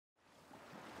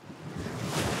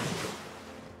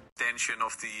expansion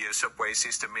of the subway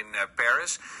system in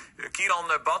Paris. Kiran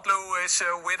Badloe is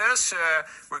with us.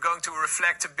 We're going to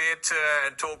reflect a bit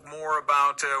and talk more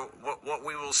about what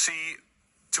we will see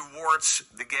towards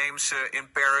the games in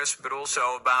Paris, but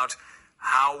also about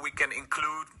how we can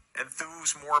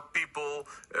enthuse more people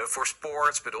for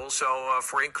sports, but also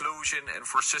for inclusion and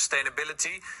for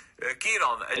sustainability.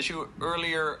 Kiran, as you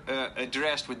earlier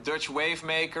addressed with Dutch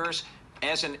Wavemakers,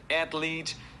 as an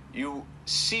athlete, you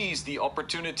seize the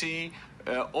opportunity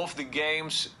of the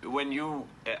games when you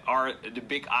are the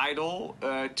big idol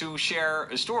to share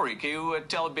a story. Can you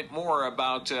tell a bit more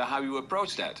about how you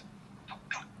approach that?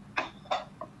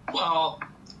 Well,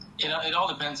 it all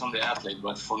depends on the athlete,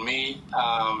 but for me,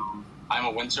 I'm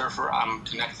a windsurfer. I'm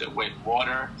connected with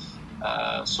water.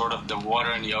 Sort of the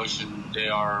water and the ocean, they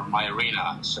are my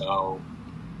arena. So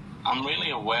I'm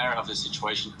really aware of the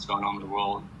situation that's going on in the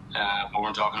world when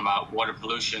we're talking about water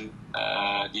pollution,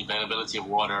 the availability of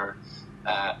water,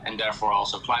 and therefore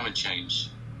also climate change.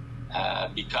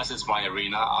 Because it's my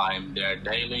arena, I'm there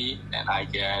daily, and I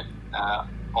get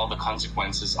all the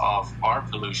consequences of our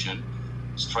pollution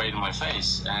straight in my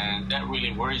face, and that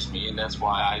really worries me, and that's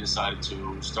why I decided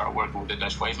to start working with the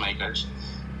Dutch Wavemakers,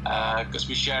 because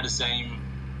we share the same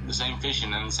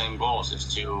vision and the same goals,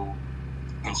 is to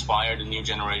inspire the new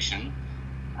generation,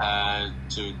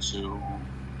 to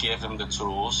give them the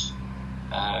tools,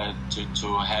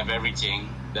 to have everything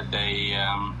that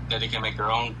they can make their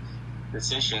own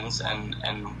decisions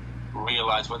and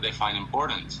realize what they find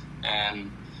important.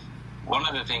 And one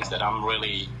of the things that I'm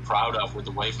really proud of with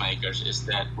the Wavemakers is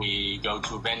that we go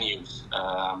to venues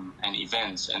and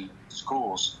events and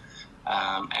schools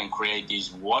and create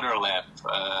these water lab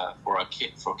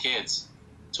for kids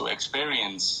to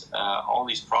experience all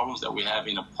these problems that we have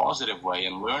in a positive way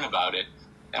and learn about it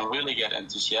and really get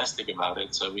enthusiastic about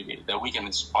it, so that we can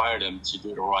inspire them to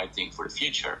do the right thing for the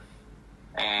future.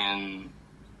 And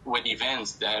with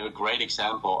events, they have a great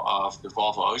example of the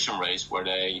Volvo Ocean Race, where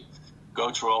they go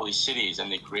through all these cities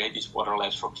and they create these water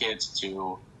labs for kids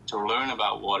to learn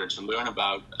about water, to learn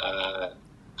about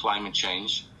climate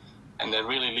change. And that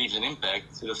really leaves an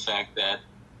impact to the fact that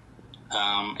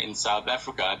in South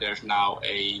Africa, there's now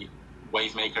a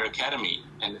Wavemaker Academy.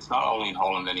 And it's not only in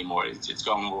Holland anymore, it's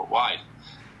going worldwide.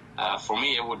 For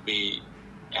me, it would be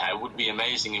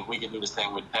amazing if we could do the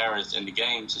same with Paris and the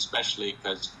games, especially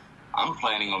because I'm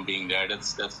planning on being there.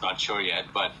 That's not sure yet,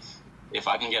 but if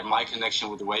I can get my connection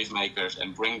with the Wavemakers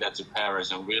and bring that to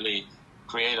Paris and really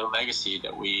create a legacy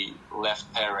that we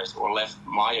left Paris, or left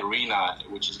my arena,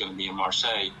 which is going to be in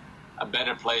Marseille, a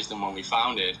better place than when we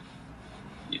found it,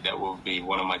 that will be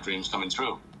one of my dreams coming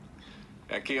true.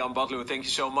 Kiran Badloe, thank you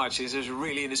so much. This is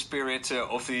really in the spirit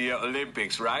of the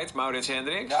Olympics, right, Maurits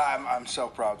Hendricks? Yeah, I'm so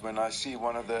proud when I see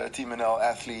one of the Team NL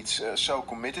athletes so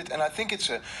committed. And I think it's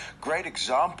a great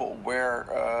example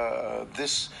where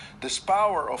this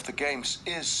power of the games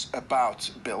is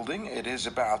about building. It is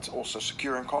about also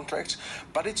securing contracts.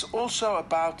 But it's also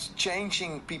about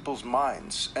changing people's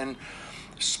minds. And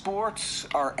sports,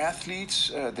 our athletes,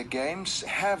 the games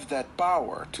have that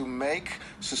power to make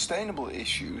sustainable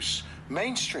issues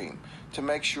mainstream, to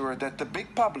make sure that the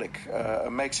big public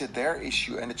makes it their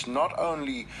issue, and it's not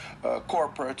only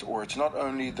corporate, or it's not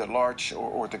only the large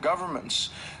or the governments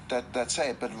that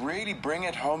say it, but really bring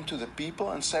it home to the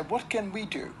people and say, what can we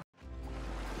do?